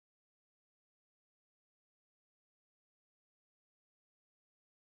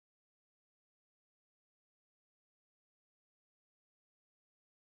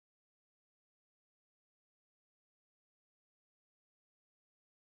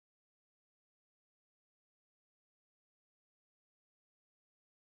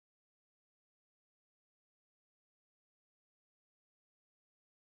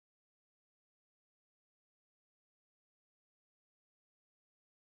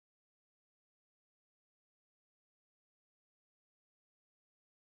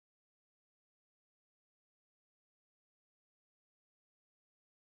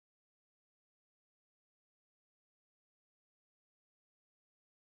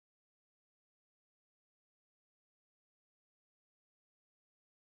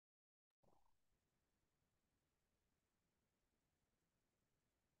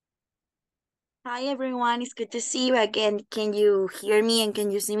Hi everyone, it's good to see you again. Can you hear me and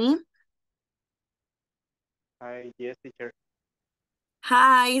can you see me? Hi, yes, teacher.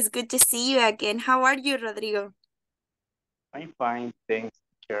 Hi, it's good to see you again. How are you, Rodrigo? I'm fine, thanks,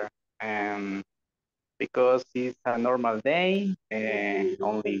 teacher. Because it's a normal day,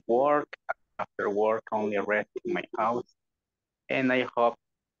 only work. After work, only rest in my house. And I hope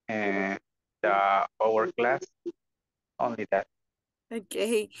the our class, only that.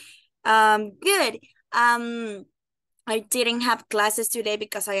 Okay. Good. Um, I didn't have classes today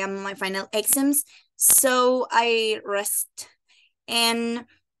because I am on my final exams, so I rest. And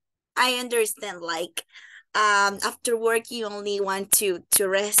I understand like after work you only want to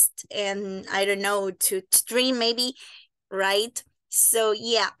rest and I don't know to dream maybe, right? So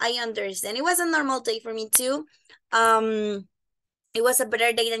yeah, I understand. It was a normal day for me too. Um it was a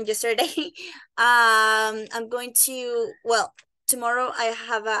better day than yesterday. I'm going to, well, tomorrow I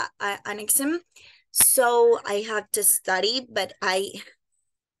have an exam, so I have to study, but I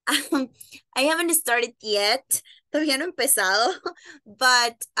haven't started yet. Todavía no he empezado,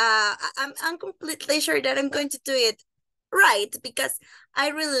 but I'm completely sure that I'm going to do it right because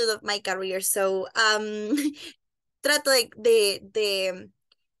I really love my career. So trato de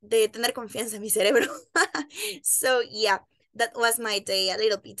tener confianza en mi cerebro. So yeah, that was my day, a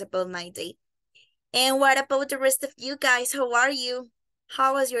little bit about my day. And what about the rest of you guys? How are you?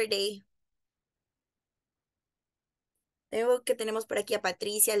 How was your day? Tenemos por aquí a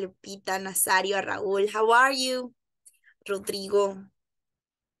Patricia, Lupita, Nazario, a Raúl. How are you? Rodrigo.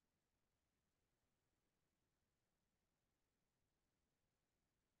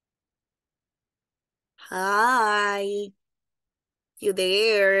 Hi. You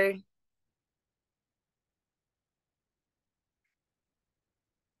there?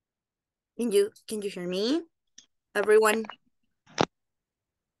 Can you hear me? Everyone?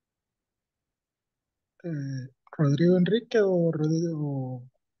 Rodrigo Enrique o Rodrigo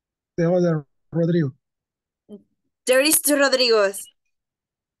de other Rodrigo. There is two Rodrigos.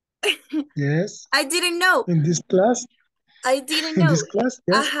 Yes, I didn't know. in this class, I didn't in know. this class,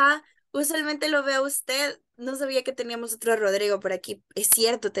 yes. Ajá. Usualmente lo veo a usted. No sabía que teníamos otro Rodrigo por aquí. Es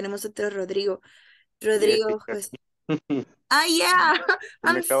cierto, tenemos otro Rodrigo. Yes, Rodrigo, teacher. pues. Ah, yeah. Me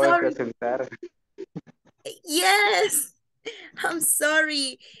I'm acabo de sorry. presentar. Yes. I'm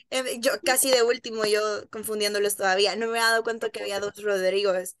sorry. Yo casi de último, yo confundiéndolos todavía. No me he dado cuenta que había dos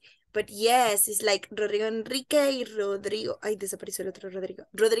Rodrigos. But yes, it's like Rodrigo Enrique y Rodrigo. Ay, desapareció el otro Rodrigo.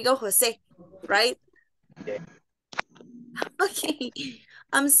 Rodrigo José, right? Yeah. Okay.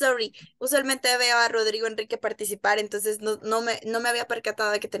 I'm sorry. Usualmente veo a Rodrigo Enrique participar, entonces no me había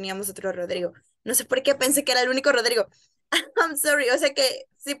percatado de que teníamos otro Rodrigo. No sé por qué pensé que era el único Rodrigo. I'm sorry. O sea que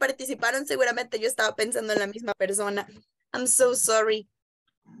si participaron, seguramente yo estaba pensando en la misma persona. I'm so sorry.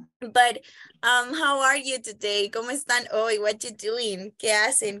 But how are you today? ¿Cómo están hoy? What you doing? ¿Qué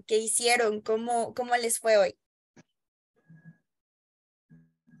hacen? ¿Qué hicieron? ¿Cómo les fue hoy?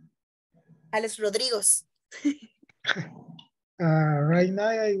 A los Rodrigos. Right now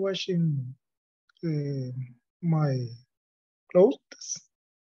I washing my clothes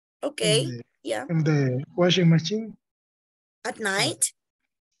Okay. Yeah. in the washing machine. At night?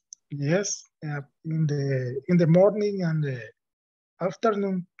 Yes, in the morning and the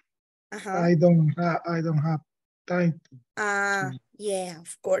afternoon. Uh-huh. I don't have time to Yeah,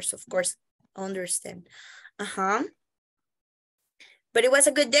 of course. Understand. Uh-huh. But it was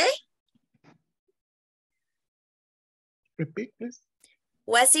a good day? repeat, please.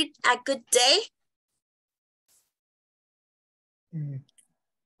 Was it a good day?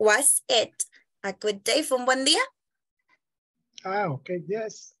 Was it a good day? ¿Fue un buen día? Okay,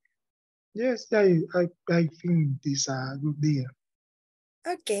 yes. Yes, I think this a good day.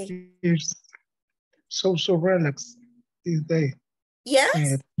 Okay. It's so relaxed this day.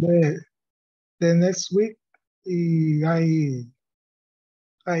 Yes? The next week,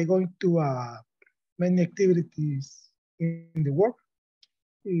 I going to many activities in the work.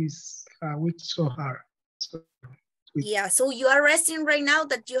 Is which so hard. So Yeah, so you are resting right now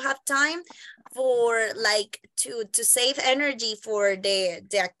that you have time for like to save energy for the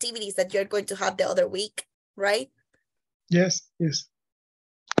activities that you're going to have the other week, right? yes.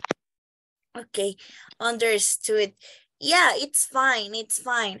 Okay, understood. Yeah, it's fine.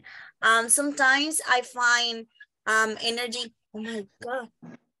 Sometimes I find energy. Oh my God.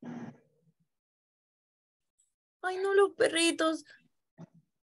 Ay, no, los perritos.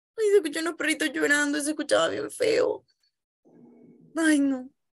 Ay, se escuchan los perritos llorando, se escuchaba bien feo. Ay, no.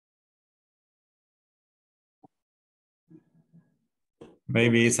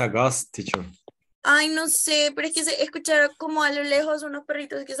 Maybe it's a ghost, teacher. Ay, no sé, pero es que se escuchaba como a lo lejos unos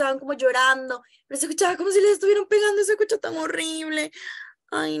perritos que estaban como llorando, pero se escuchaba como si les estuvieran pegando, se escucha tan horrible.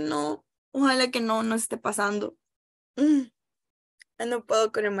 Ay, no, ojalá que no esté pasando. Mm, no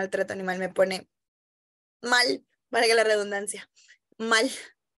puedo con el maltrato animal, me pone mal, para que la redundancia, mal.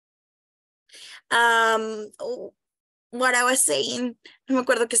 Oh, what I was saying, no me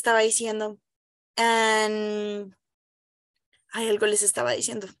acuerdo qué estaba diciendo. And, ay, algo les estaba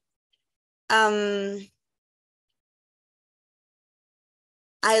diciendo.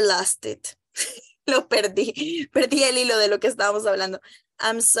 I lost it. Lo perdí. Perdí el hilo de lo que estábamos hablando.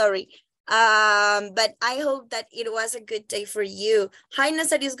 I'm sorry. But I hope that it was a good day for you. Hi,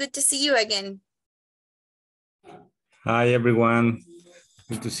 Nazari, it's good to see you again. Hi, everyone.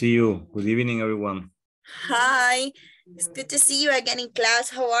 Good to see you. Good evening, everyone. Hi, it's good to see you again in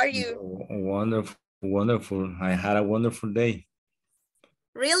class. How are you? Wonderful, wonderful. I had a wonderful day.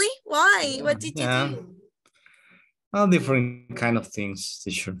 Really? Why? What did you Yeah, do? all different kind of things,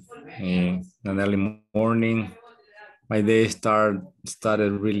 teacher. An early morning. My day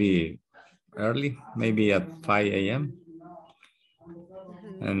started really early, maybe at 5 a.m.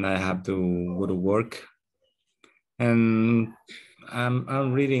 And I have to go to work. And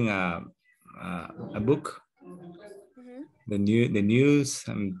I'm reading a book, the news,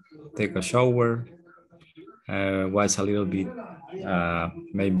 and take a shower. Watch a little bit,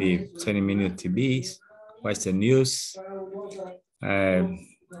 maybe 20-minute TVs, watch the news,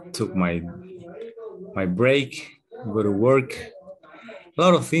 took my break, go to work. A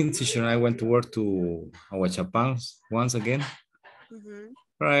lot of things, teacher. I went to work to Aguachapan once again.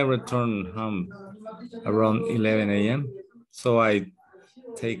 But I returned home around 11 a.m. So I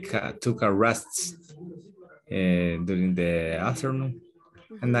took a rest during the afternoon,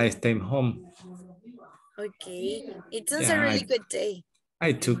 and I stayed home. Okay, it sounds a Yeah, really good day.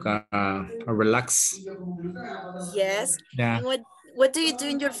 I took a relax. Yes. Yeah. And what do you do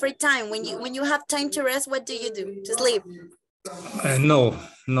in your free time? When you have time to rest, what do you do? To sleep? No,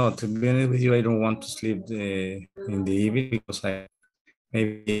 to be honest with you, I don't want to sleep in the evening because I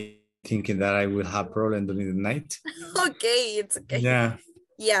maybe thinking that I will have problem during the night. Okay, it's okay. Yeah.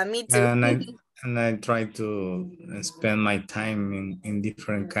 Yeah, me too. And I try to spend my time in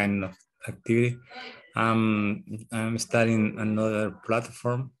different kind of activity. I'm studying another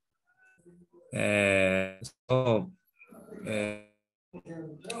platform. So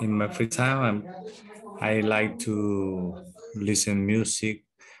in my free time, I like to listen music,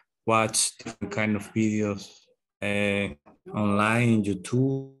 watch different kind of videos online,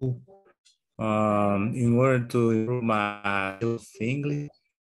 YouTube, in order to improve my English.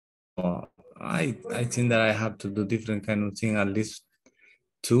 I think that I have to do different kind of thing at least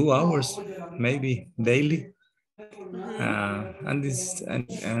 2 hours, maybe daily. And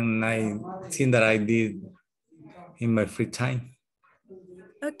I think that I did in my free time.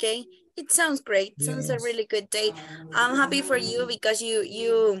 Okay, it sounds great. Sounds a Yes. really good day. I'm happy for you because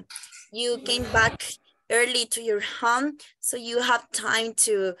you came back early to your home, so you have time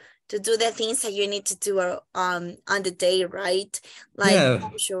to do the things that you need to do on the day, right? Like Yeah,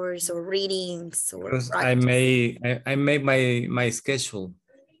 home chores or readings or because practice. I made my schedule.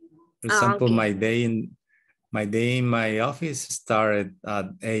 For Ah, example, okay. my day in my office started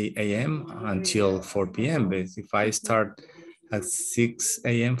at 8 a.m. until 4 p.m. But if I start at 6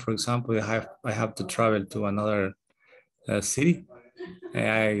 a.m., for example, I have to travel to another city.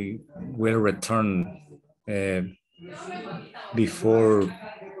 I will return before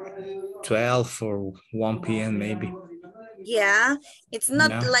 12 or 1 p.m. maybe. Yeah, it's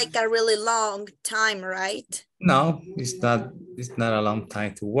not Yeah. like a really long time, right? No, it's not a long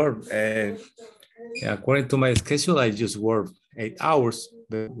time to work. According to my schedule, I just work 8 hours.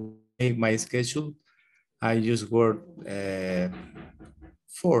 But my schedule, I just work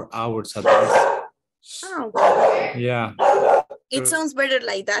 4 hours at least. Oh, okay. Yeah. It sounds better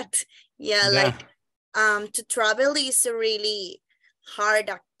like that. Yeah, Yeah. like to travel is a really hard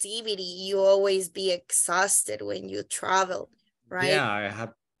activity. You always be exhausted when you travel, right? Yeah,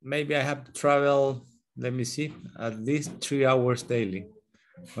 maybe I have to travel, let me see, at least 3 hours daily.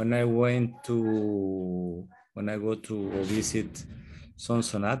 When I go to visit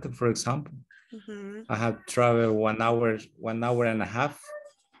Sonsonate, for example, I have traveled 1 hour and a half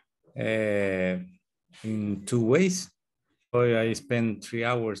in 2 ways. So I spend 3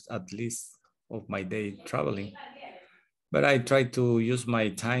 hours at least of my day traveling. But I try to use my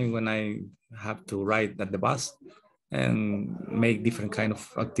time when I have to ride at the bus and make different kind of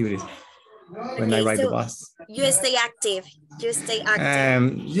activities when I Okay, ride the so bus. you stay active. You stay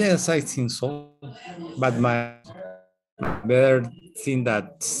active. Yes, I think so. But my better thing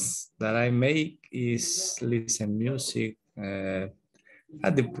that I make is listen music. I'm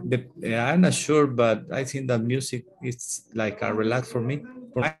not sure, but I think that music is like a relax for me.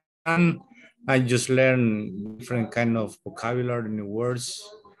 I just learn different kind of vocabulary, new words,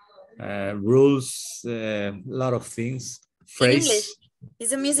 rules, a lot of things. In English? Phrase. Is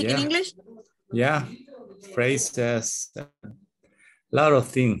the music in English? Yeah, phrases, a lot of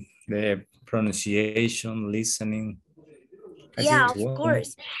things. The pronunciation, listening. Yeah, of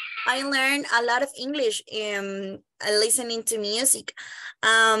course. I learned a lot of English listening to music.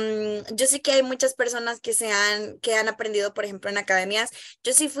 Yo sé que hay muchas personas que han aprendido, por ejemplo, en academias.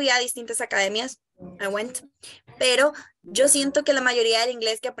 Yo sí fui a distintas academias, I went, pero yo siento que la mayoría del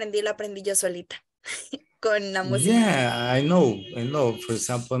inglés que aprendí lo aprendí yo solita con la música. Yeah, I know. For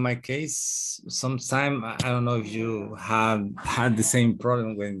example, in my case, sometimes I don't know if you have had the same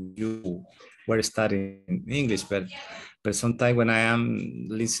problem when you were studying English, but sometimes when I am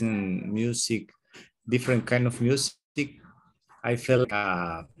listening music, different kind of music, I feel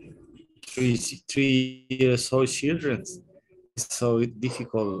like 3 years old children. It's so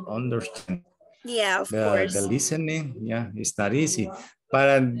difficult to understand. Yeah, of course. The listening, yeah, it's not easy.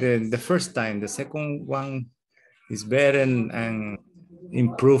 But the first time, the second one is better and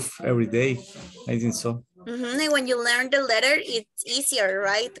improve every day. I think so. And when you learn the letter, it's easier,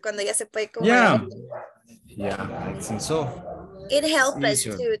 right? Cuando ya se puede como Yeah, I think so. It helps us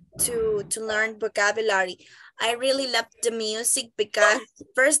to learn vocabulary. I really love the music because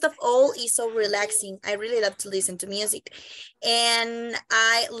first of all, it's so relaxing. I really love to listen to music, and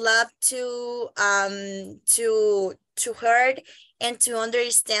I love to hear and to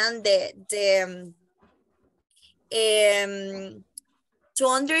understand to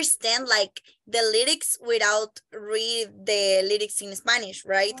understand like the lyrics without read the lyrics in Spanish,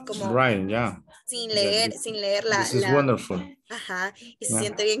 right? Como right, yeah. Sin leer la... This is wonderful. Ajá, y se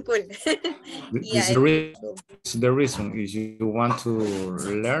siente bien cool. This is the reason is you want to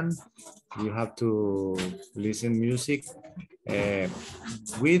learn, you have to listen music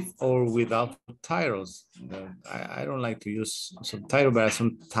with or without titles. I don't like to use subtitle, but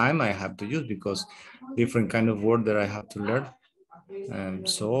sometimes I have to use because different kind of word that I have to learn. And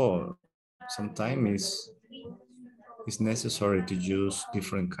so sometimes it's necessary to use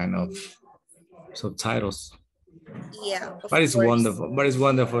different kind of subtitles. Yeah, but it's wonderful. But it's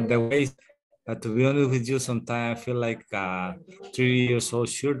wonderful the way. To be honest with you, sometimes I feel like 3 years old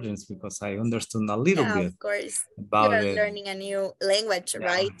children because I understand a little bit. Of course. About You're learning a new language,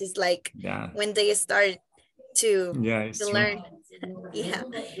 right? It's like when they start to learn. Yeah.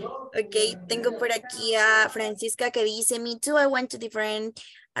 Okay, tengo por aquí a Francisca que dice, me too, I went to different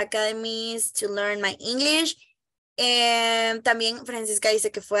academies to learn my English. También Francisca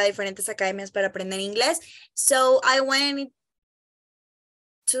dice que fue a diferentes academias para aprender inglés. So I went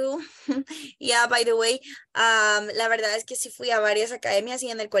to, yeah, by the way, la verdad es que sí fui a varias academias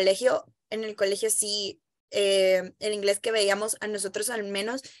y en el colegio sí, el inglés que veíamos a nosotros al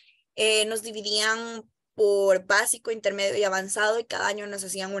menos nos dividían por básico, intermedio y avanzado y cada año nos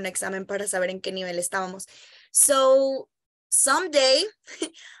hacían un examen para saber en qué nivel estábamos. So someday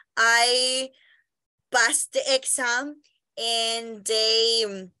I passed the exam and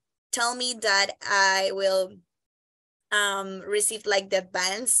they tell me that I will receive like the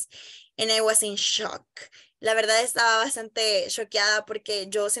advance and I was in shock. La verdad estaba bastante choqueada porque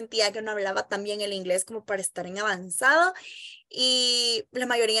yo sentía que no hablaba tan bien el inglés como para estar en avanzado y la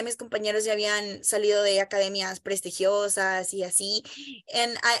mayoría de mis compañeros ya habían salido de academias prestigiosas y así.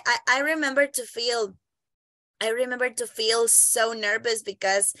 And I remember to feel so nervous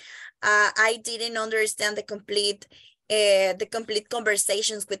because I didn't understand the complete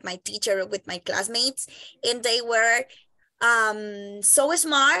conversations with my teacher, with my classmates, and they were so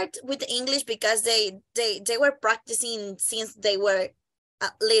smart with English because they were practicing since they were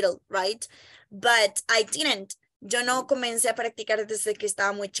little, right? But I didn't. Yo no comencé a practicar desde que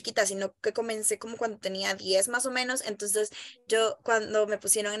estaba muy chiquita, sino que comencé como cuando tenía 10 más o menos. Entonces yo cuando me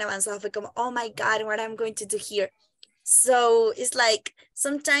pusieron en avanzado fue como, oh my God, what I'm going to do here? So it's like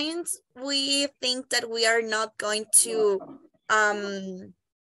sometimes we think that we are not going to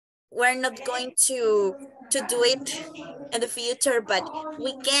do it in the future, but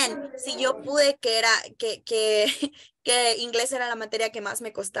we can. Si yo pude que inglés era la materia que más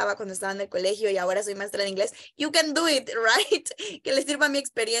me costaba cuando estaba en el colegio y ahora soy maestra de inglés, you can do it, right? Que les sirva mi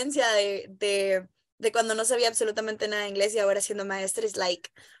experiencia de cuando no sabía absolutamente nada de inglés y ahora siendo maestra, es like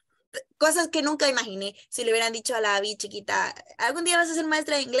cosas que nunca imaginé. Si le hubieran dicho a la Abby chiquita, algún día vas a ser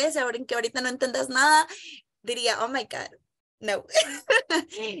maestra de inglés, ahora que ahorita no entendas nada, diría, oh my God, no.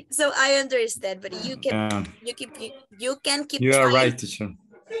 So I understand, but you can keep you are trying. right, teacher.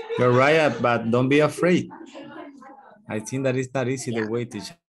 You're right, but don't be afraid. I think that is not easy Yeah. the way to teach,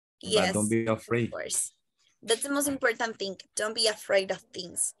 but Yes, don't be afraid. of course. That's the most important thing. Don't be afraid of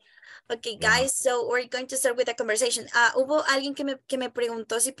things. Okay, Yeah. guys, so we're going to start with a conversation. Hubo alguien que me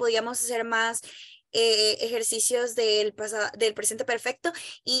preguntó si podíamos hacer más ejercicios del presente perfecto.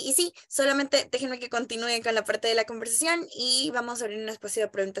 Y sí, solamente déjenme que continúe con la parte de la conversación y vamos a abrir un espacio de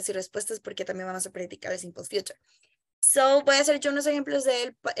preguntas y respuestas porque también vamos a practicar el simple future. So, voy a hacer yo unos ejemplos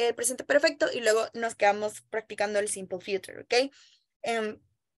del presente perfecto y luego nos quedamos practicando el simple future, ¿ok?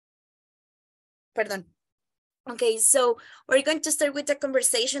 Perdón. Okay, so we're going to start with a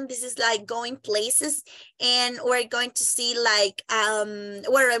conversation. This is like going places, and we're going to see like,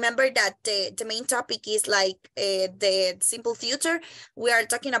 well, remember that the main topic is like the simple future. We are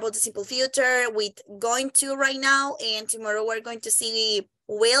talking about the simple future with going to right now, and tomorrow we're going to see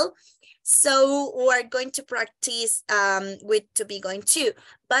will. So we're going to practice with to be going to,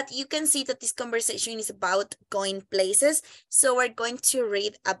 but you can see that this conversation is about going places. So we're going to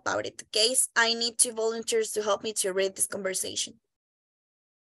read about it, okay? I need 2 volunteers to help me to read this conversation.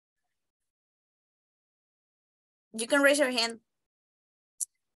 You can raise your hand.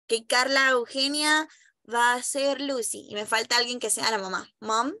 Okay, Carla Eugenia va a ser Lucy y me falta alguien que sea la mamá.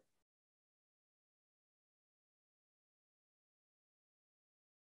 Mom.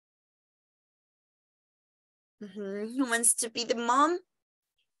 Who wants to be the mom?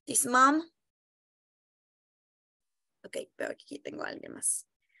 This mom? Ok, pero aquí tengo a alguien más.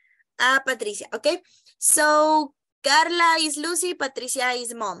 Patricia, okay. So, Carla is Lucy, Patricia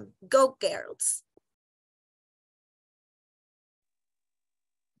is mom. Go, girls.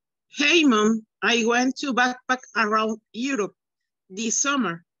 Hey, Mom, I went to backpack around Europe this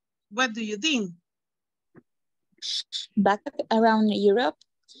summer. What do you think? Backpack around Europe?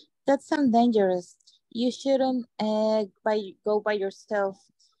 That sounds dangerous. You shouldn't go by yourself.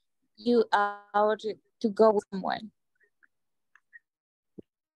 You ought to go with someone.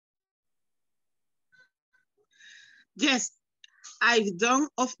 Yes, I've done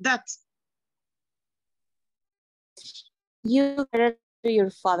of that. You better to your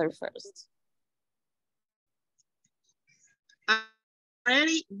father first.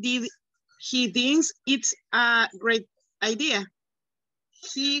 Already did. He thinks it's a great idea.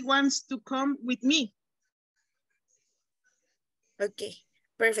 He wants to come with me. Ok,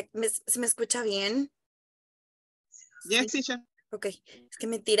 perfecto. ¿Se me escucha bien? Yes, Sí. teacher. Ok, es que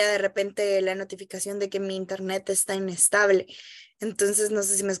me tira de repente la notificación de que mi internet está inestable. Entonces no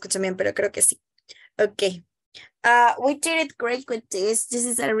sé si me escuchan bien, pero creo que sí. Ok. We did it great with this. This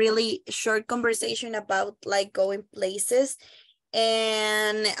is a really short conversation about like going places.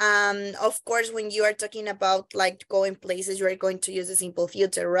 And of course, when you are talking about like going places, you are going to use a simple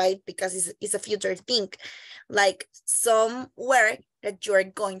future, right? Because it's a future thing, like somewhere that you are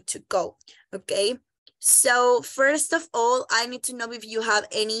going to go, okay? So first of all, I need to know if you have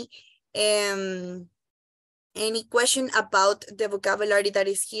any question about the vocabulary that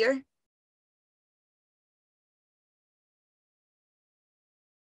is here.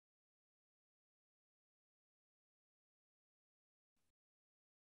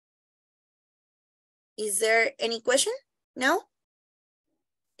 Is there any question? No?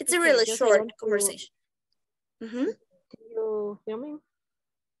 It's a really short conversation. Can you hear me?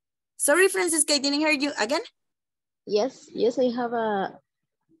 Sorry, Francisca, I didn't hear you again. Yes, I have a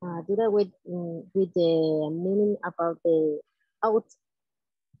data with the meaning about the out.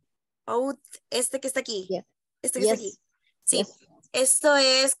 Out, este que está aquí. Yeah. Este que está aquí. Sí, Yes. Esto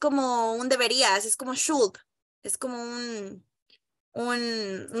es como un deberías, es como should. Es como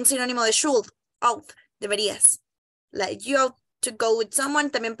un sinónimo de should. Out, deberías. Like you ought to go with someone,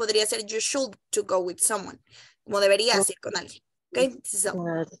 también podría ser you should to go with someone. Como deberías ir con alguien. Okay, so.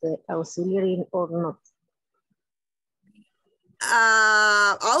 The auxiliary or not.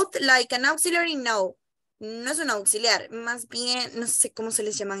 Out, like an auxiliary, no. No es un auxiliar, más bien, no sé cómo se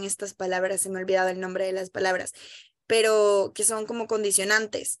les llaman estas palabras, se me ha olvidado el nombre de las palabras, pero que son como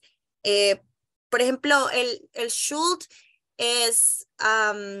condicionantes. Por ejemplo, el should es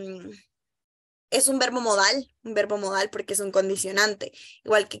un verbo modal porque es un condicionante,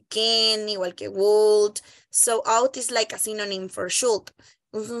 igual que can, igual que would. So out is like a synonym for should.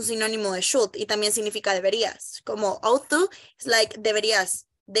 Es un sinónimo de should y también significa deberías. Como ought to es like deberías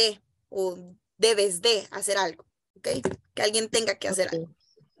de o debes de hacer algo, ¿ok? Que alguien tenga que hacer algo.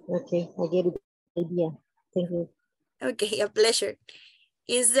 Okay, I get it. Idea. Thank you. Okay, a pleasure.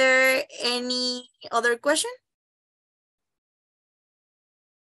 Is there any other question?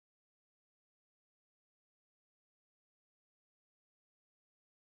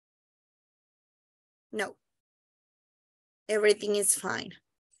 No. Everything is fine.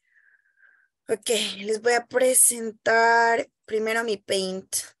 Ok, les voy a presentar primero mi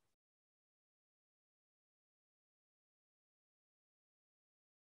Paint.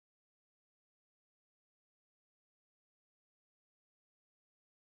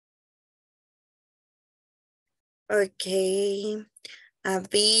 Ok,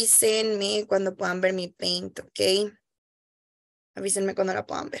 avísenme cuando puedan ver mi Paint, ok. Avísenme cuando la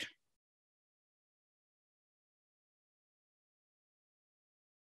puedan ver.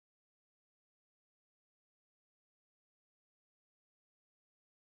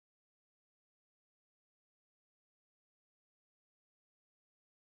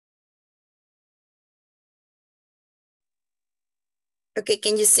 Okay,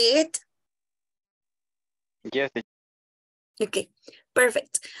 can you see it? Yes. Ok,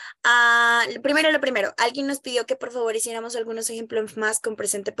 perfect. Lo primero, alguien nos pidió que por favor hiciéramos algunos ejemplos más con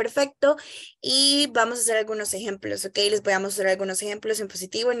presente perfecto y vamos a hacer algunos ejemplos, ok. Les voy a mostrar algunos ejemplos en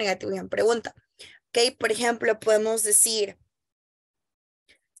positivo, en negativo y en pregunta. Ok, por ejemplo, podemos decir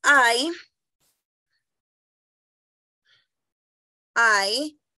I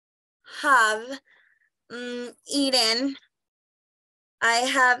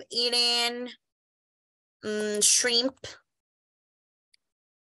have eaten, shrimp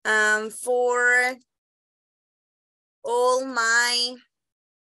for all my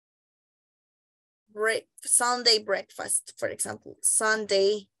Sunday breakfast, for example,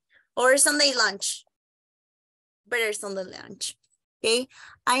 Sunday or Sunday lunch, better Sunday lunch, okay?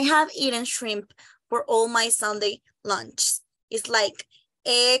 I have eaten shrimp for all my Sunday lunch. It's like,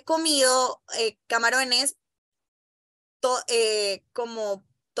 he comido camarones como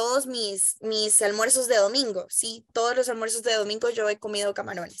todos mis almuerzos de domingo, ¿sí? Todos los almuerzos de domingo yo he comido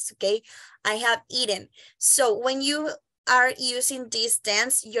camarones, okay? I have eaten. So when you are using this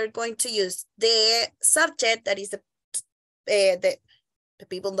tense, you're going to use the subject, that is the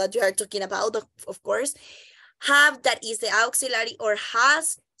people that you are talking about, of course. Have, that is the auxiliary, or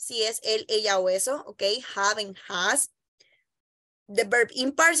has, si es él, ella o eso, okay? Have and has. The verb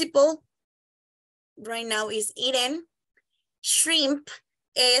in participle right now is eaten. Shrimp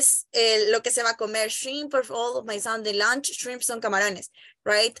es lo que se va a comer. Shrimp for all of my Sunday lunch. Shrimp son camarones,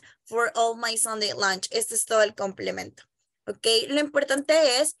 right? For all my Sunday lunch. Este es todo el complemento. Ok, lo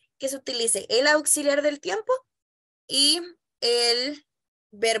importante es que se utilice el auxiliar del tiempo y el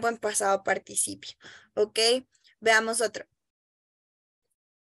verbo en pasado participio. Ok, veamos otro.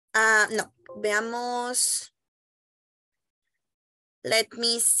 No, veamos. Let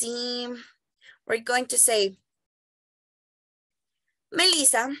me see. We're going to say,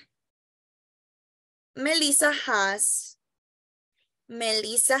 Melissa has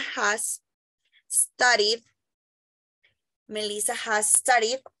studied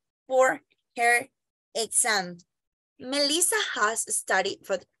for her exam. Melissa has studied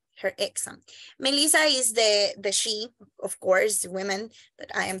for her exam. Melissa is the she, of course, women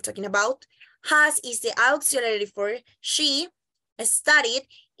that I am talking about. Has is the auxiliary for she. Studied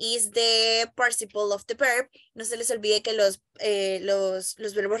is the participle of the verb. No se les olvide que los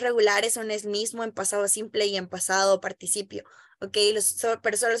verbos regulares son el mismo en pasado simple y en pasado participio. Ok,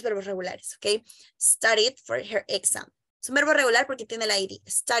 pero son los verbos regulares. Ok, studied for her exam. Es un verbo regular porque tiene la id.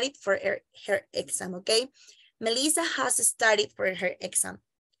 Studied for her exam. Ok, Melissa has studied for her exam.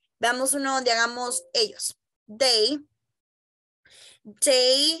 Veamos uno donde hagamos ellos. They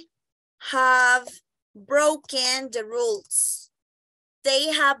have broken the rules.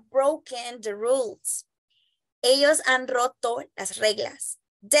 They have broken the rules. Ellos han roto las reglas.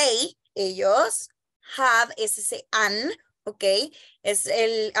 They, ellos, have, es ese han, ok, es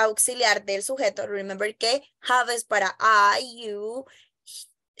el auxiliar del sujeto. Remember que have es para I, you,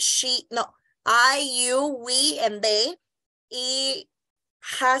 she, no, I, you, we, and they. Y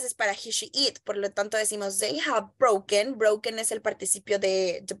has es para he, she, it. Por lo tanto decimos they have broken. Broken es el participio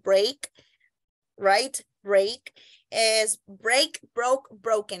de break, right? Break is break, broke,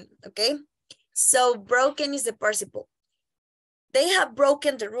 broken, okay? So broken is the participle. They have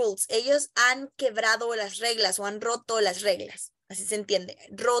broken the rules. Ellos han quebrado las reglas o han roto las reglas. Así se entiende.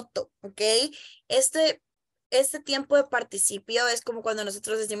 Roto, ¿ok? Este tiempo de participio es como cuando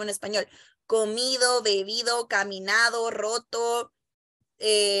nosotros decimos en español. Comido, bebido, caminado, roto,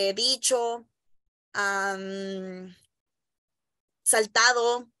 dicho,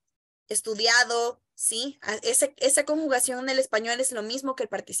 saltado, estudiado, ¿sí? Esa conjugación en el español es lo mismo que el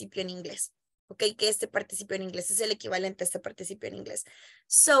participio en inglés. ¿Ok? Que este participio en inglés es el equivalente a este participio en inglés.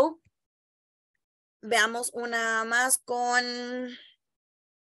 So, veamos una más con...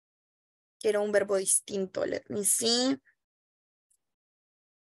 Quiero un verbo distinto. Let me see.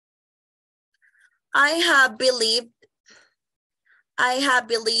 I have believed I have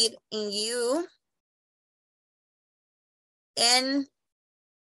believed in you and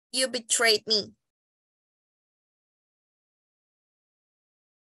you betrayed me.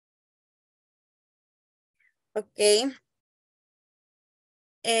 Okay.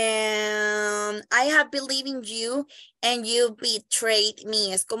 And I have believed in you and you betrayed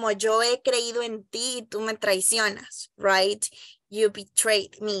me. Es como yo he creído en ti y tú me traicionas, right? You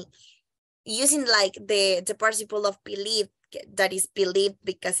betrayed me. Using like the participle of believe, that is believe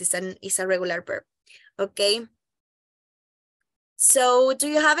because it's a regular verb. Okay. So, do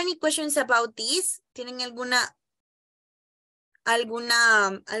you have any questions about this? ¿Tienen alguna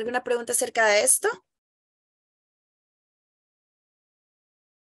pregunta acerca de esto?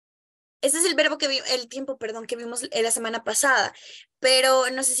 Ese es el verbo el tiempo, perdón, que vimos la semana pasada, pero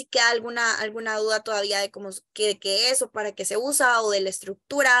no sé si queda alguna duda todavía de cómo qué es o para qué se usa o de la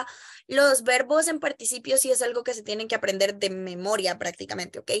estructura. Los verbos en participio sí es algo que se tienen que aprender de memoria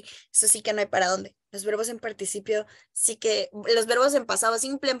prácticamente, ¿ok? Eso sí que no hay para dónde. Los verbos en participio sí que, los verbos en pasado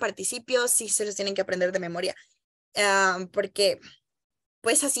simple, en participio sí se los tienen que aprender de memoria, porque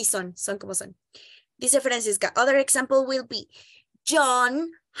pues así son como son. Dice Francisca, other example will be,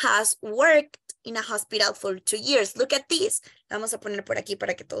 John has worked in a hospital for 2 years. Look at this. La vamos a poner por aquí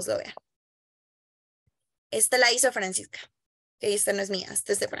para que todos lo vean. Esta la hizo Francisca. Esta no es mía,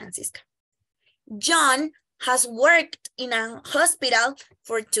 esta es de Francisca. John has worked in a hospital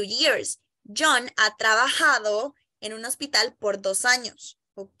for 2 years. John ha trabajado en un hospital por 2 años.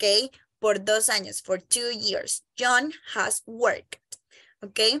 ¿Ok? Por 2 años, for 2 years. John has worked.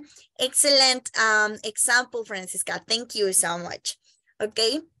 Okay, excellent example, Francisca. Thank you so much.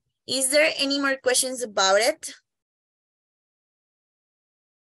 Okay, is there any more questions about it?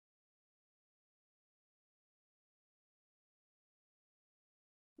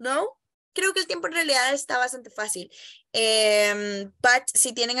 No, creo que el tiempo en realidad está bastante fácil. But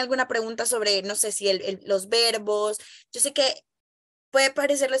si tienen alguna pregunta sobre, no sé si los verbos, yo sé que puede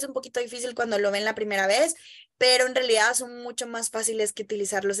parecerles un poquito difícil cuando lo ven la primera vez, pero en realidad son mucho más fáciles que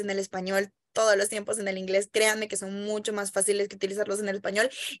utilizarlos en el español todos los tiempos en el inglés. Créanme que son mucho más fáciles que utilizarlos en el español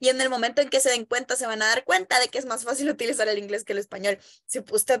y en el momento en que se den cuenta se van a dar cuenta de que es más fácil utilizar el inglés que el español. Si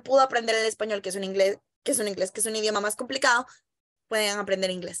usted pudo aprender el español, que es un idioma más complicado, pueden aprender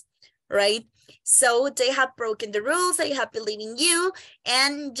inglés. Right? So they have broken the rules, they have believed in you,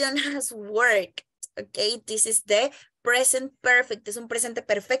 and John has worked. Okay, this is the present perfect. Es un presente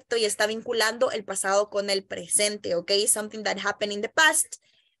perfecto y está vinculando el pasado con el presente. Okay, something that happened in the past.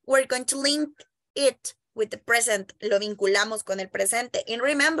 We're going to link it with the present. Lo vinculamos con el presente. And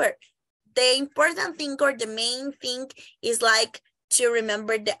remember, the important thing or the main thing is like to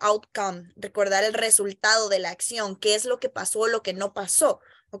remember the outcome. Recordar el resultado de la acción. ¿Qué es lo que pasó, lo que no pasó?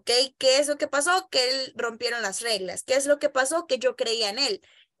 ¿Ok? ¿Qué es lo que pasó? Que él rompieron las reglas. ¿Qué es lo que pasó? Que yo creía en él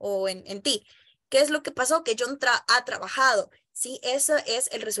o en ti. ¿Qué es lo que pasó? Que John ha trabajado. Sí, eso es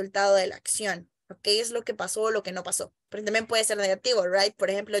el resultado de la acción. ¿Ok? Es lo que pasó o lo que no pasó. Pero también puede ser negativo, right? Por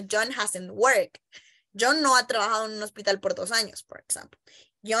ejemplo, John hasn't worked. John no ha trabajado en un hospital por 2 años, por ejemplo.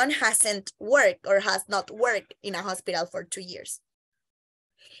 John hasn't worked or has not worked in a hospital for 2 years.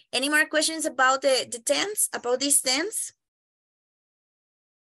 Any more questions about the tense, about this tense?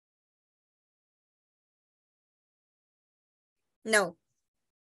 No.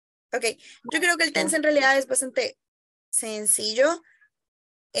 Ok, yo creo que el tense en realidad es bastante sencillo.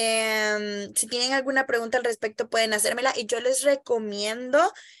 Si tienen alguna pregunta al respecto pueden hacérmela y yo les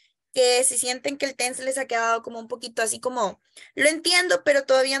recomiendo que si sienten que el tense les ha quedado como un poquito así como, lo entiendo, pero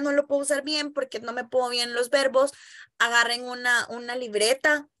todavía no lo puedo usar bien porque no me puedo bien los verbos, agarren una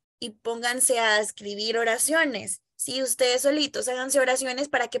libreta y pónganse a escribir oraciones. Sí, ustedes solitos háganse oraciones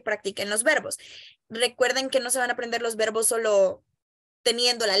para que practiquen los verbos. Recuerden que no se van a aprender los verbos solo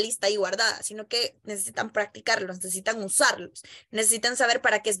teniendo la lista ahí guardada, sino que necesitan practicarlos, necesitan usarlos, necesitan saber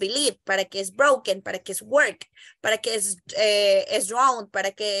para qué es believe, para qué es broken, para qué es work, para qué es round,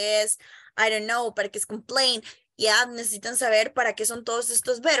 para qué es, I don't know, para qué es complain. Ya necesitan saber para qué son todos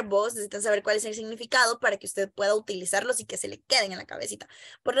estos verbos, necesitan saber cuál es el significado para que usted pueda utilizarlos y que se le queden en la cabecita.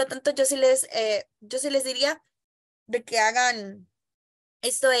 Por lo tanto, yo sí les diría de que hagan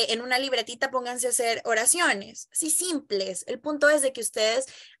esto en una libretita, pónganse a hacer oraciones, así simples. El punto es de que ustedes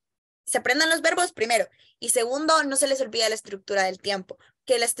se aprendan los verbos primero y segundo, no se les olvide la estructura del tiempo,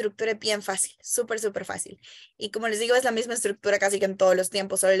 que la estructura es bien fácil, súper fácil. Y como les digo, es la misma estructura casi que en todos los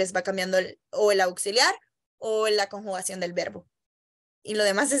tiempos, solo les va cambiando o el auxiliar o la conjugación del verbo. Y lo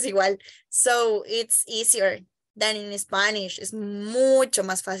demás es igual. So, it's easier than in Spanish. Es mucho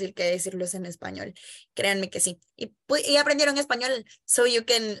más fácil que decirlos en español. Créanme que sí. Y aprendieron español, so you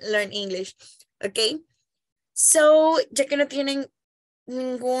can learn English. ¿Ok? So, ya que no tienen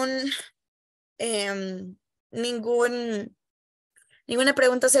ninguna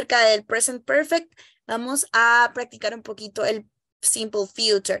pregunta acerca del present perfect. Vamos a practicar un poquito el simple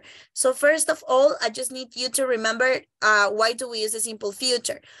future. So first of all, I just need you to remember why do we use the simple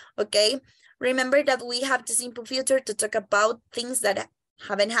future, okay? Remember that we have the simple future to talk about things that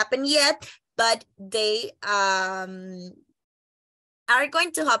haven't happened yet, but they are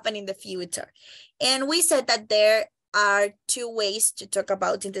going to happen in the future. And we said that there are two ways to talk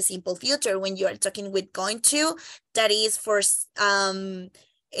about in the simple future. When you are talking with going to, that is for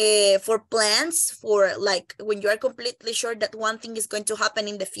plans, for like when you are completely sure that one thing is going to happen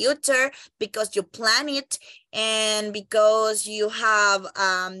in the future because you plan it and because you have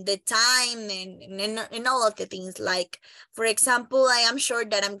the time and all of the things. Like, for example, I am sure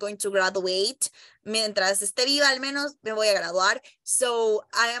that I'm going to graduate. Mientras esté viva, al menos me voy a graduar. So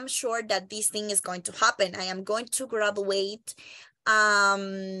I am sure that this thing is going to happen. I am going to graduate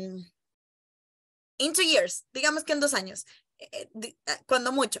in 2 years. Digamos que en 2 años.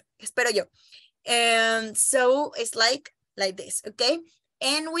 Cuando mucho, espero yo. So it's like this, okay?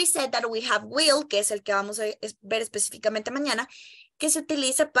 And we said that we have will, que es el que vamos a ver específicamente mañana, que se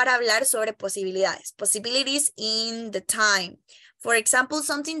utiliza para hablar sobre posibilidades. Possibilities in the time. For example,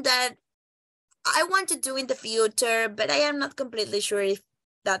 something that I want to do in the future, but I am not completely sure if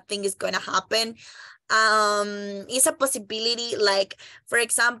that thing is going to happen. Is a possibility, like, for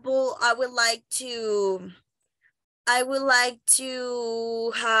example, I would like to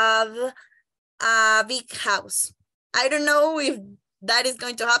have a big house. I don't know if that is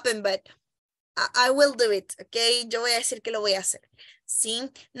going to happen, but I will do it, okay? Yo voy a decir que lo voy a hacer,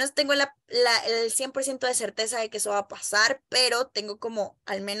 ¿sí? No tengo el 100% de certeza de que eso va a pasar, pero tengo como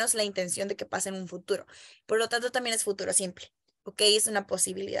al menos la intención de que pase en un futuro. Por lo tanto, también es futuro simple, ¿ok? Es una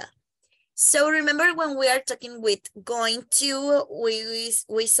posibilidad. So remember when we are talking with going to, we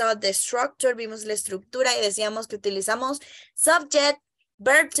saw the structure, vimos la estructura y decíamos que utilizamos subject,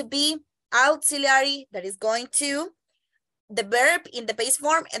 verb to be, auxiliary, that is going to, the verb in the base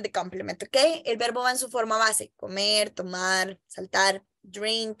form and the complement, okay? El verbo va en su forma base, comer, tomar, saltar,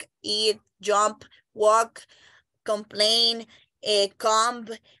 drink, eat, jump, walk, complain, come,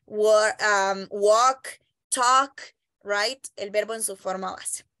 walk, talk, right? El verbo en su forma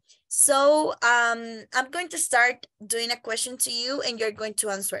base. So I'm going to start doing a question to you and you're going to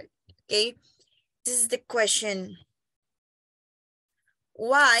answer it, okay? This is the question.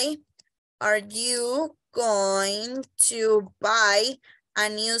 Why are you going to buy a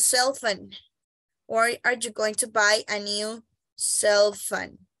new cell phone? Or are you going to buy a new cell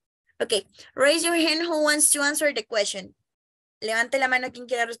phone? Okay, raise your hand who wants to answer the question. Levante la mano quien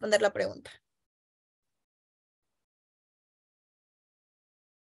quiera responder la pregunta.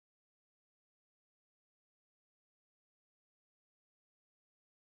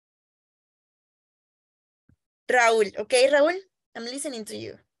 Raúl, okay, Raúl? I'm listening to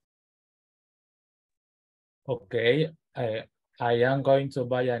you. Okay, I am going to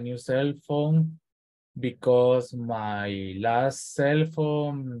buy a new cell phone because my last cell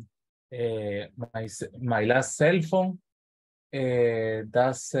phone, my last cell phone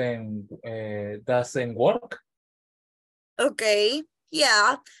doesn't work. Okay,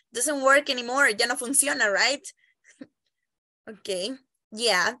 yeah, doesn't work anymore. Ya no funciona, right? Okay,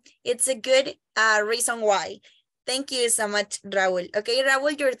 yeah, it's a good reason why. Thank you so much, Raúl. Okay,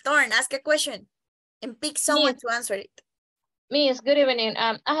 Raúl, your turn. Ask a question and pick someone to answer it. Miss, good evening.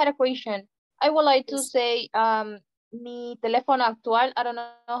 I had a question. I would like to say mi teléfono actual. I don't know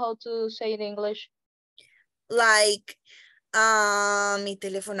how to say it in English. Like, mi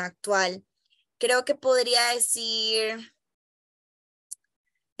teléfono actual. Creo que podría decir...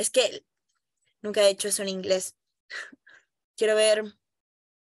 Es que nunca he hecho eso en inglés. Quiero ver.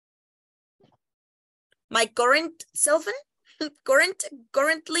 My current cell phone.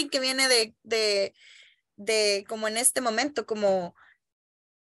 Currently, que viene de como en este momento, como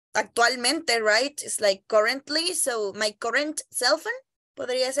actualmente, right? It's like currently, so my current cell phone,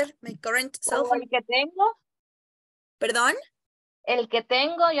 podría ser my current cell phone. ¿El que tengo? ¿Perdón? El que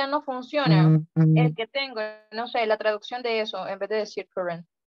tengo ya no funciona. El que tengo, no sé, la traducción de eso, en vez de decir current.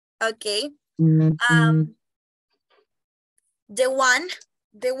 Okay. The one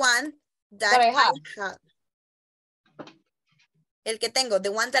that I have. El que tengo,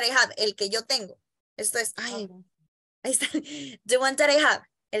 the one that I have, el que yo tengo. Esto es, ay, ahí está. The one that I have,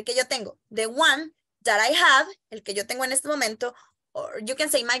 el que yo tengo. The one that I have, el que yo tengo en este momento. Or you can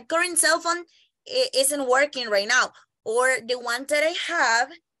say, my current cell phone isn't working right now. Or the one that I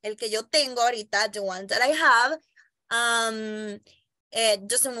have, el que yo tengo ahorita, the one that I have, it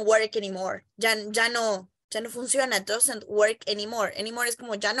doesn't work anymore. Ya no Ya no funciona. Doesn't work anymore. Anymore es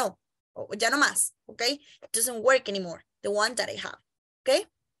como ya no. O ya no más. Okay? It doesn't work anymore. The one that I have. Okay?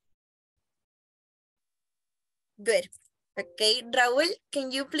 Good. Okay, Raúl,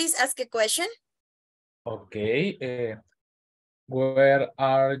 can you please ask a question? Okay. Where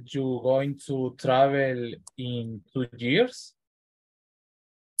are you going to travel in 2 years?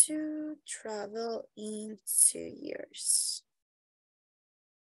 To travel in 2 years.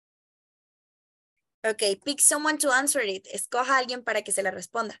 Okay, pick someone to answer it. Escoja a alguien para que se la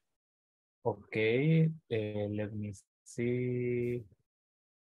responda. Okay, let me see.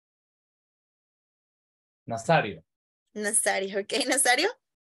 Nazario. Nazario, okay, Nazario?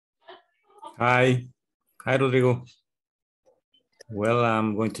 Hi. Hi, Rodrigo. Well,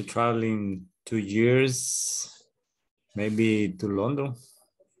 I'm going to travel in 2 years, maybe to London.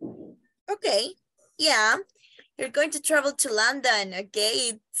 Okay, yeah. You're going to travel to London, okay?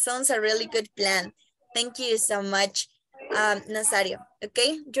 It sounds a really good plan. Thank you so much, Nazario.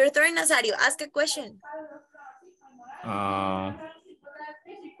 Okay, your turn, Nazario. Ask a question.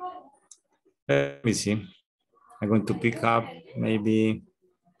 Let me see. I'm going to pick up maybe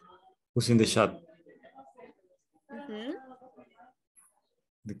who's in the chat.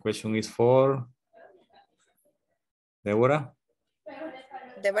 The question is for Deborah.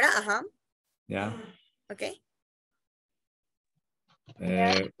 Deborah, uh-huh. Yeah. Okay.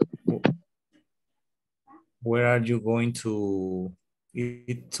 Where are you going to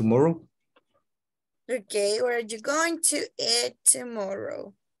eat tomorrow? Okay, where are you going to eat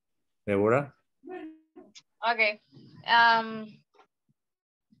tomorrow? Deborah? Okay. I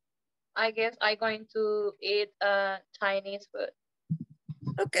guess I'm going to eat Chinese food.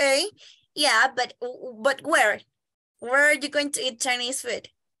 Okay. Yeah, but where? Where are you going to eat Chinese food?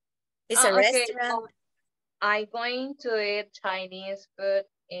 Is a Okay. restaurant? I'm going to eat Chinese food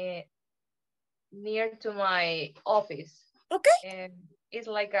near to my office. Okay. And it's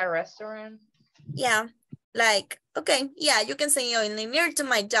like a restaurant. Yeah, like, okay. Yeah, you can say near to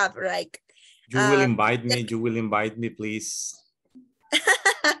my job, right? You will invite me. You will invite me, please.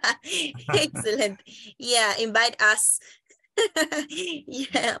 Excellent. Yeah, invite us.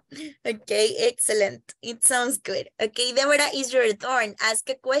 Yeah. Okay, excellent. It sounds good. Okay, Deborah, is your turn. Ask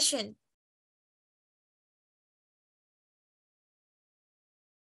a question.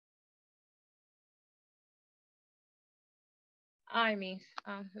 I mean,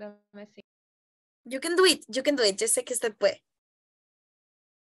 let me see. You can do it. You can do it. Yo sé que usted puede.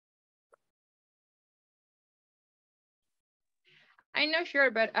 I'm not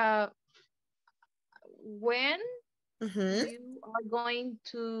sure, but when you are going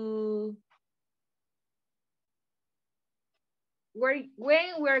to when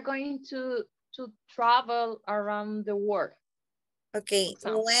we're going to travel around the world? Okay,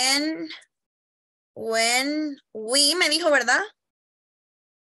 when we, me dijo, ¿verdad?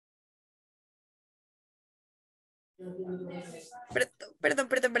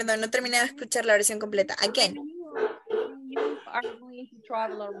 Perdón, no terminé de escuchar la versión completa. Again. When you are going to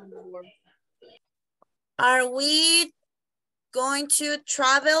travel around the world. Are we going to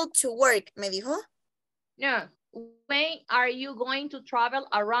travel to work? Me dijo. No, when are you going to travel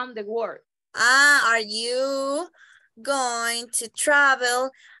around the world? Are you going to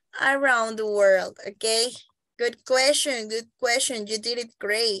travel around the world? Okay, good question, good question. You did it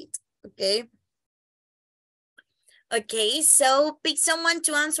great, okay? Okay, so pick someone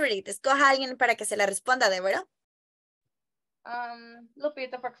to answer it. Escoja a alguien para que se la responda, Deborah.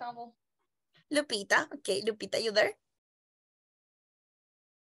 Lupita, for example. Lupita, okay, Lupita, you there?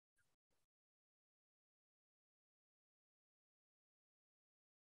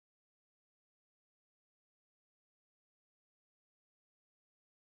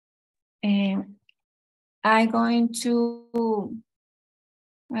 I'm going to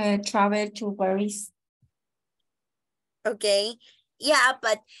travel to Paris. Okay, yeah,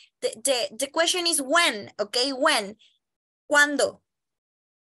 but the question is when, okay, when, ¿cuándo?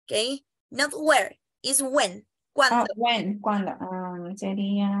 Okay, not where, is when, ¿cuándo? When, ¿cuándo?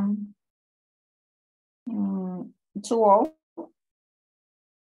 Sería too old.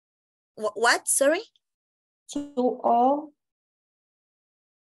 What, sorry? Too old.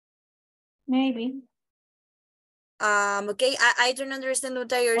 Maybe. Okay, I don't understand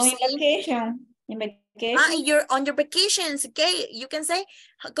what you're saying. Vacation. In vacation. You're on your vacations, okay? You can say,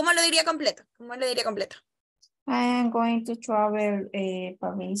 ¿cómo lo diría completo? ¿Cómo lo diría completo? I am going to travel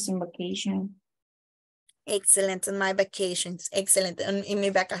Paris in vacation. Excellent, on my vacations. Excellent, en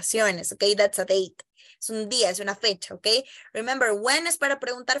mis vacaciones, okay? That's a date. Es un día, es una fecha, okay? Remember, when es para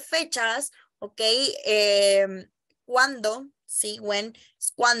preguntar fechas, okay? ¿Cuándo ¿sí? When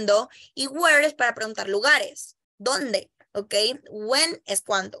es cuando. Y where es para preguntar lugares. ¿Dónde? ¿Ok? When es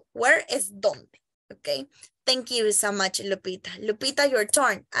cuando. Where es dónde. ¿Ok? Thank you so much, Lupita. Lupita, your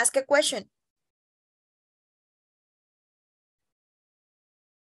turn. Ask a question.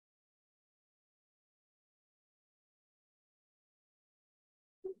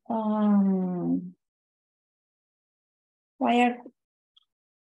 Why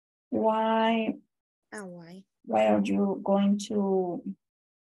Why? are you going to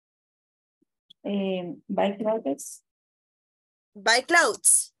buy clothes? Buy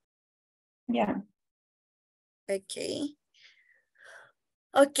clothes. Yeah. Okay.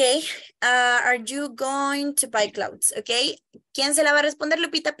 Okay. Are you going to buy clothes? Okay. ¿Quién se la va a responder,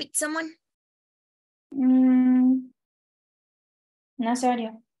 Lupita? Pick someone.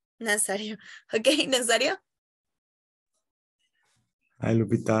 Nazario. Nazario. Okay, Nazario. Hi,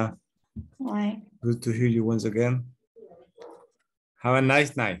 Lupita. Hi. Good to hear you once again. Have a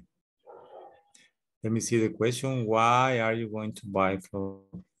nice night. Let me see the question. Why are you going to buy clothes?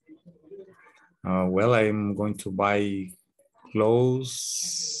 Well, I'm going to buy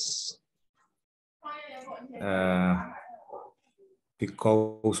clothes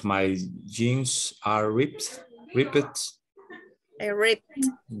because my jeans are ripped. Ripped.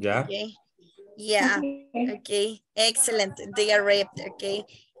 Yeah. Okay. Yeah. Okay. Excellent. They are ripped. Okay.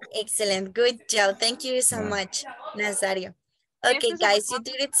 Excellent. Good job. Thank you so much, Nazario. Okay, guys, you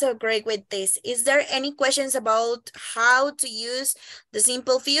did it so great with this. Is there any questions about how to use the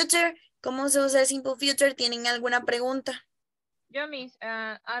simple future? ¿Cómo se usa el simple future? ¿Tienen alguna pregunta? Yo, miss,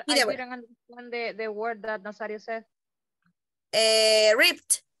 I didn't understand the word that Nazario said.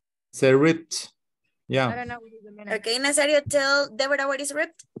 Ripped. Say ripped. Yeah. I don't know what is the meaning. Okay, Nazario, tell Deborah what is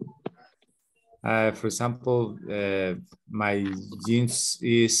ripped. For example, my jeans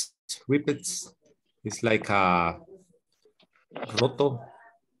is ripped. It's like a roto,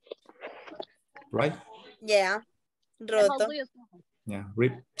 right? Yeah, roto. Yeah,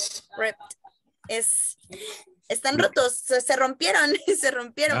 ripped. Ripped. Están rotos, se rompieron, se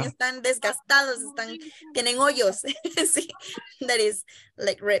rompieron, Yeah. están desgastados, tienen hoyos. Sí, that is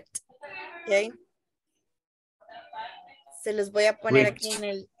like ripped. Okay. Se los voy a poner Ripped. aquí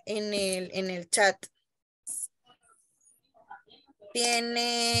en el chat.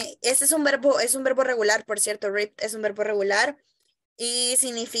 Este es un verbo regular, por cierto, ripped es un verbo regular y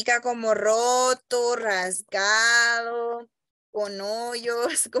significa como roto, rasgado, con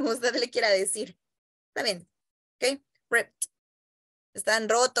hoyos, como usted le quiera decir. Está bien, ok, ripped. Están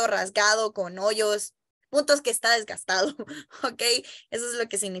roto, rasgado, con hoyos, puntos que está desgastado, ok, eso es lo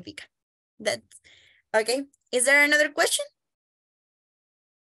que significa. Okay, is there another question?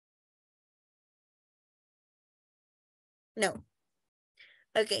 No.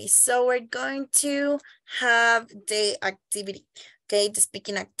 Okay, so we're going to have the activity, okay, the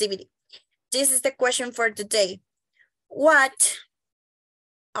speaking activity. This is the question for today. What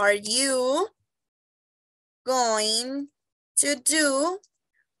are you going to do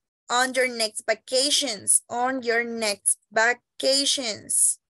on your next vacations?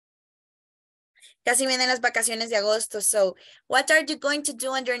 Casi vienen las vacaciones de agosto. So, what are you going to do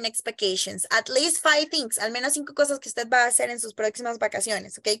on your next vacations? At least 5 things. Al menos 5 cosas que usted va a hacer en sus próximas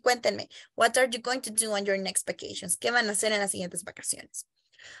vacaciones. Ok, cuéntenme. What are you going to do on your next vacations? ¿Qué van a hacer en las siguientes vacaciones?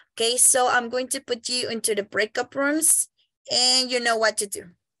 Okay, so I'm going to put you into the breakup rooms and you know what to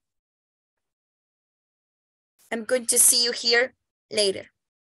do. I'm going to see you here later.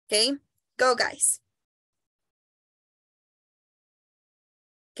 Okay, go guys.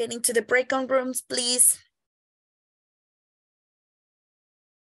 Get into the breakout rooms, please.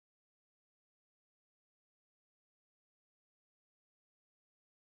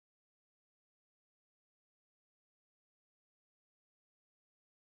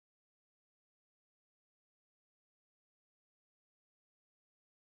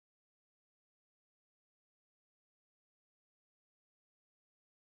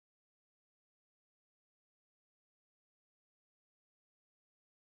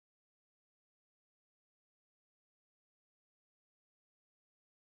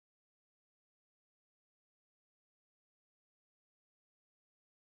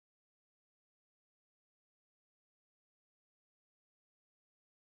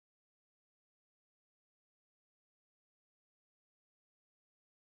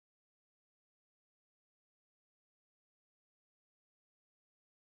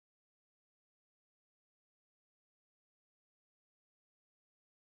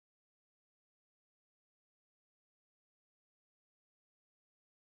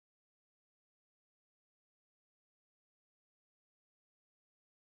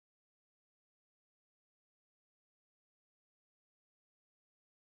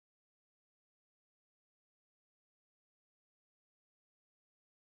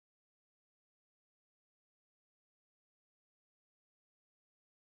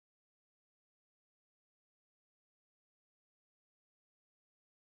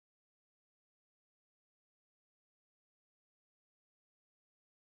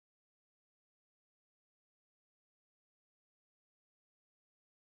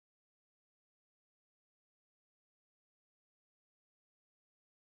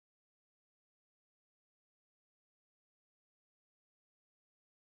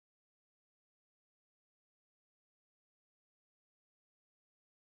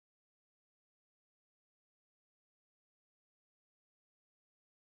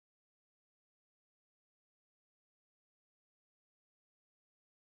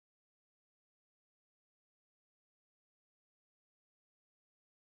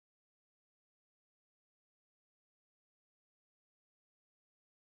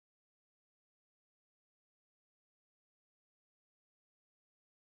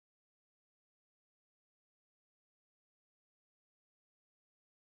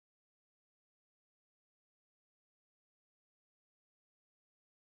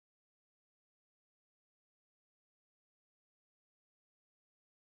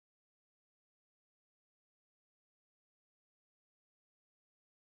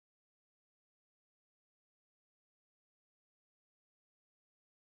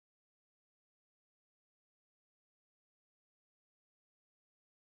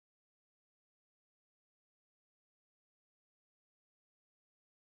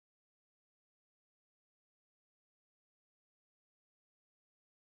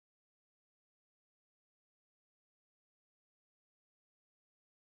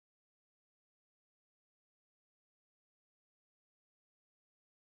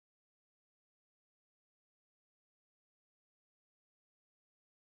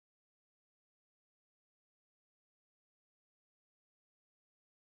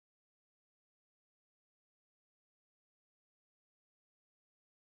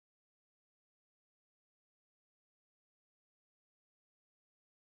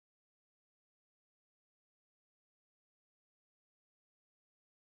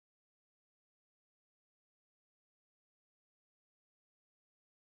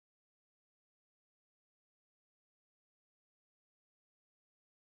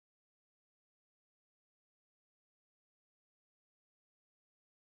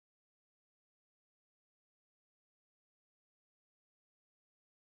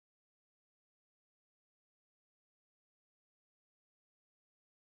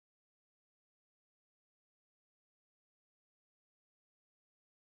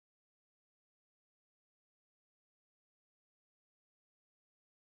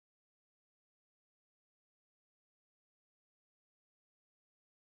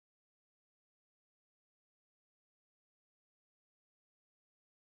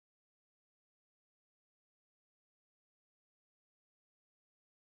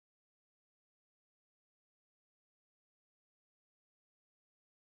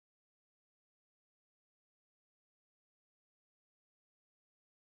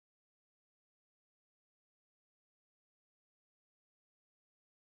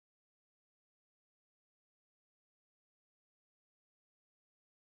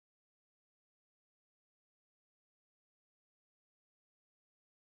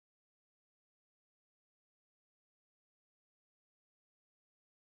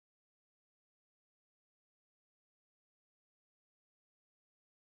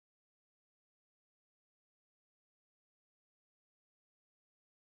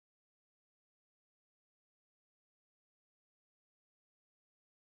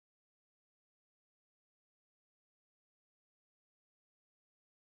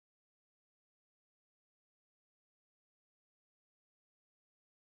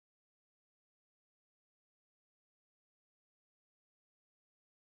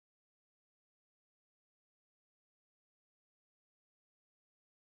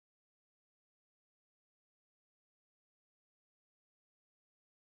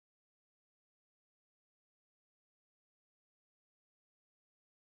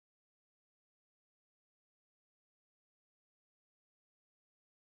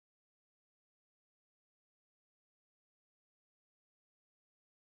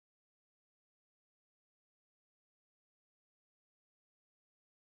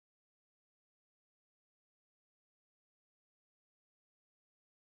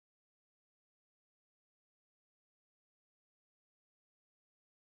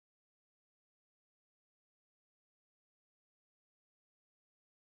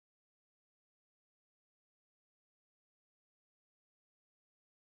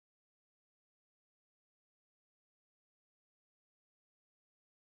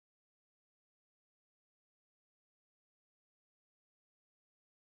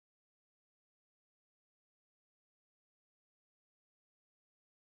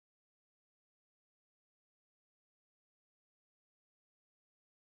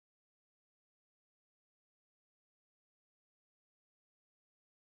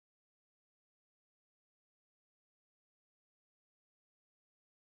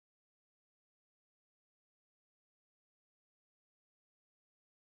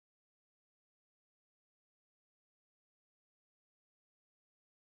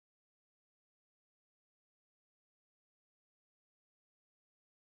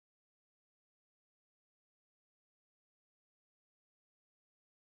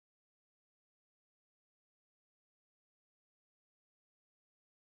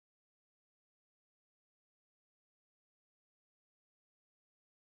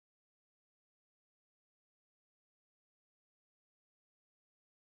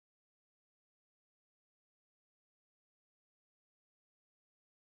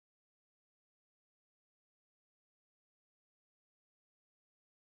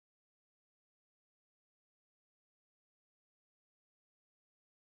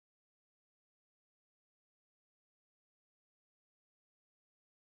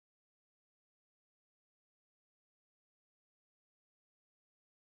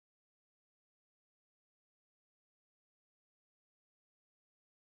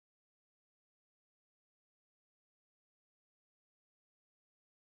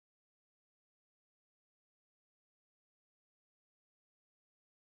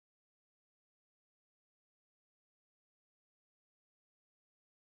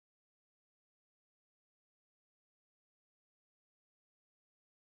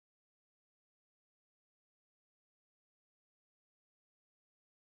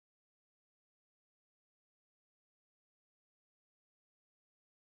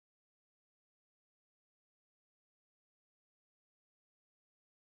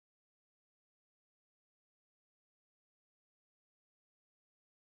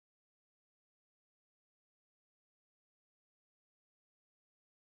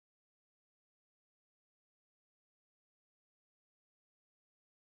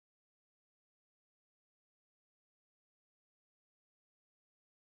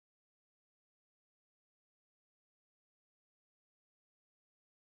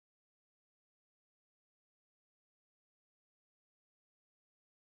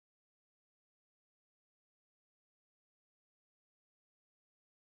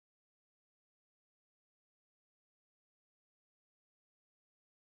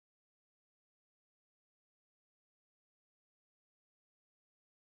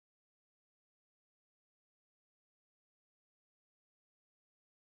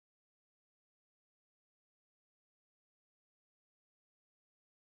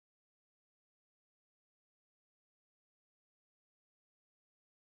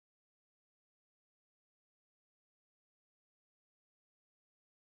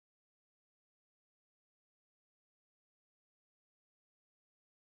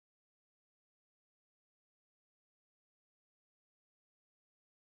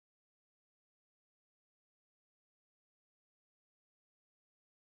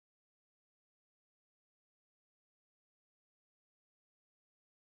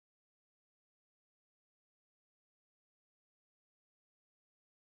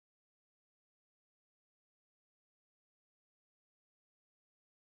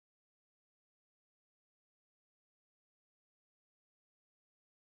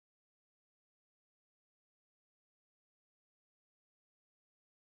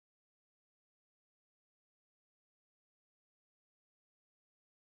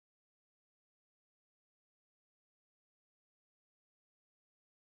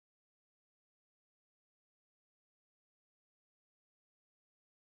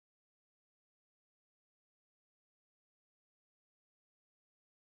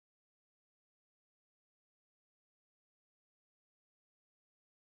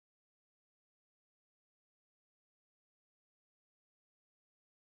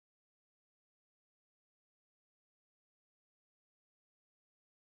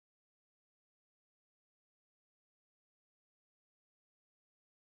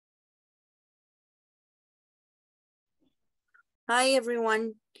 Hi,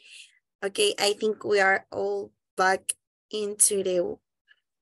 everyone. Okay, I think we are all back into the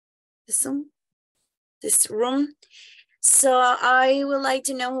Zoom, this room. So I would like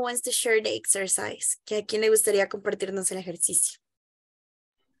to know who wants to share the exercise. ¿Que a quién le gustaría compartirnos el ejercicio?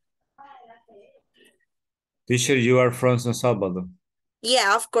 Teacher, you are from San Salvador.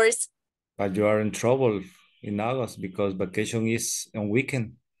 Yeah, of course. But you are in trouble in August because vacation is on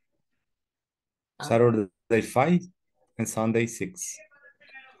weekend. Saturday 5 and Sunday 6.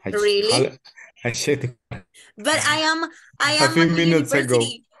 Really? I checked. But I am A few at the minutes ago.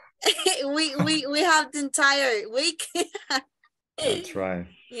 university. we have the entire week. That's right.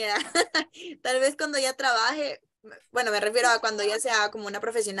 Yeah. Tal vez cuando ya trabaje, bueno, me refiero a cuando ya sea como una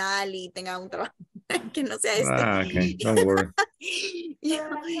profesional y tenga un trabajo que no sea este. Okay, don't worry.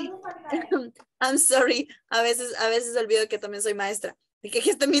 I'm sorry. A veces olvido que también soy maestra. Y que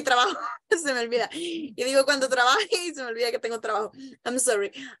este es mi trabajo. Se me olvida. Yo digo cuando trabaje y se me olvida que tengo trabajo. I'm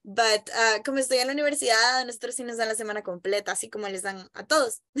sorry. But como estoy en la universidad, nosotros sí nos dan la semana completa, así como les dan a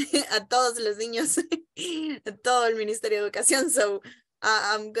todos, a todos los niños, a todo el Ministerio de Educación. So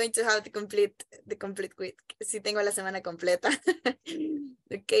I'm going to have the complete week. Sí tengo la semana completa.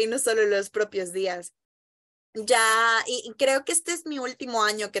 Ok, no solo los propios días. Ya, y creo que este es mi último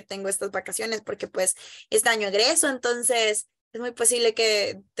año que tengo estas vacaciones porque pues este año egreso, entonces es muy posible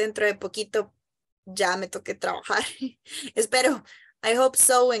que dentro de poquito ya me toque trabajar. Espero, I hope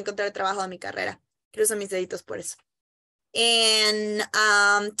so, encontrar trabajo de mi carrera. Cruzo mis deditos por eso. And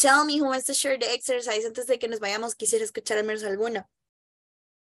tell me who wants to share the exercise. Antes de que nos vayamos, quisiera escuchar al menos alguno.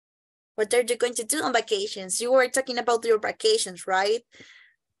 What are you going to do on vacations? You were talking about your vacations, right?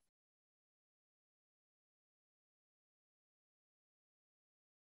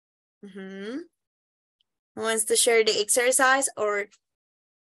 Who wants to share the exercise, or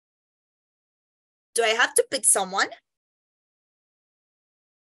do I have to pick someone?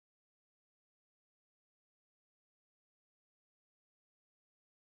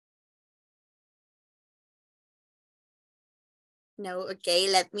 No, okay,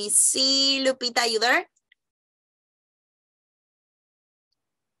 let me see. Lupita, you there?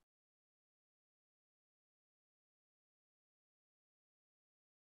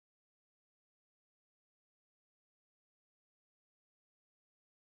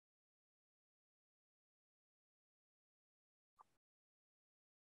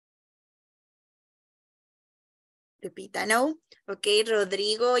 Lupita, no. Okay,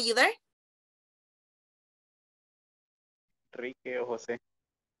 Rodrigo, you there? Enrique o José.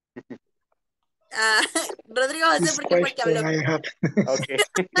 Rodrigo José, This ¿por qué? Porque question habló. I have. Okay.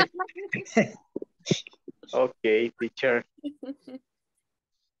 Okay, teacher.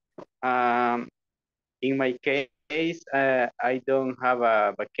 In my case, I don't have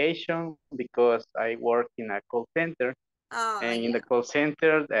a vacation because I work in a call center. And in the call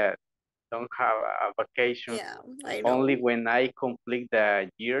center, don't have a vacation. Yeah, I know. Only when I complete the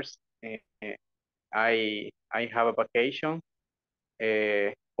years, I have a vacation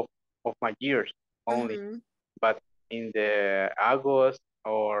of my years only. But in the August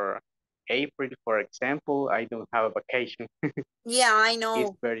or April, for example, I don't have a vacation. Yeah, I know.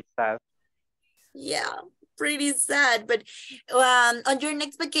 It's very sad. Yeah, pretty sad. But on your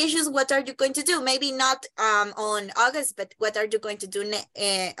next vacations, what are you going to do? Maybe not on August, but what are you going to do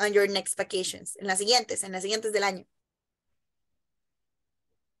on your next vacations? En las siguientes del año.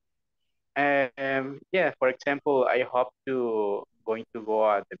 Yeah, for example, I hope to going to go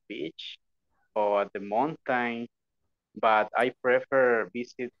at the beach or at the mountain, but I prefer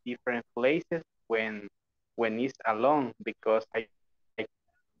visit different places when it's alone because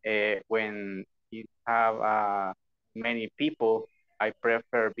when you have many people, I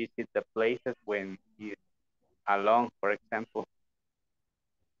prefer visit the places when it's alone, for example.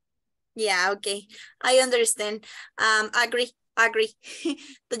 Yeah, okay. I understand. Agree.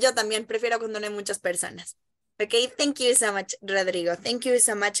 Yo también prefiero cuando no hay muchas personas. Okay, thank you so much, Rodrigo. Thank you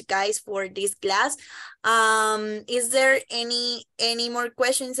so much, guys, for this class. Is there any more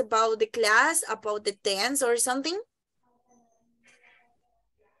questions about the class, about the tense or something?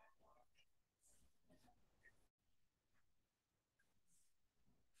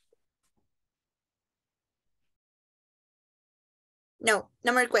 No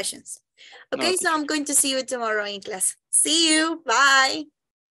more questions. Okay, so I'm going to see you tomorrow in class. See you. Bye.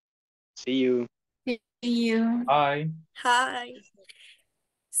 See you. See you. Bye. Hi.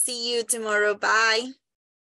 See you tomorrow. Bye.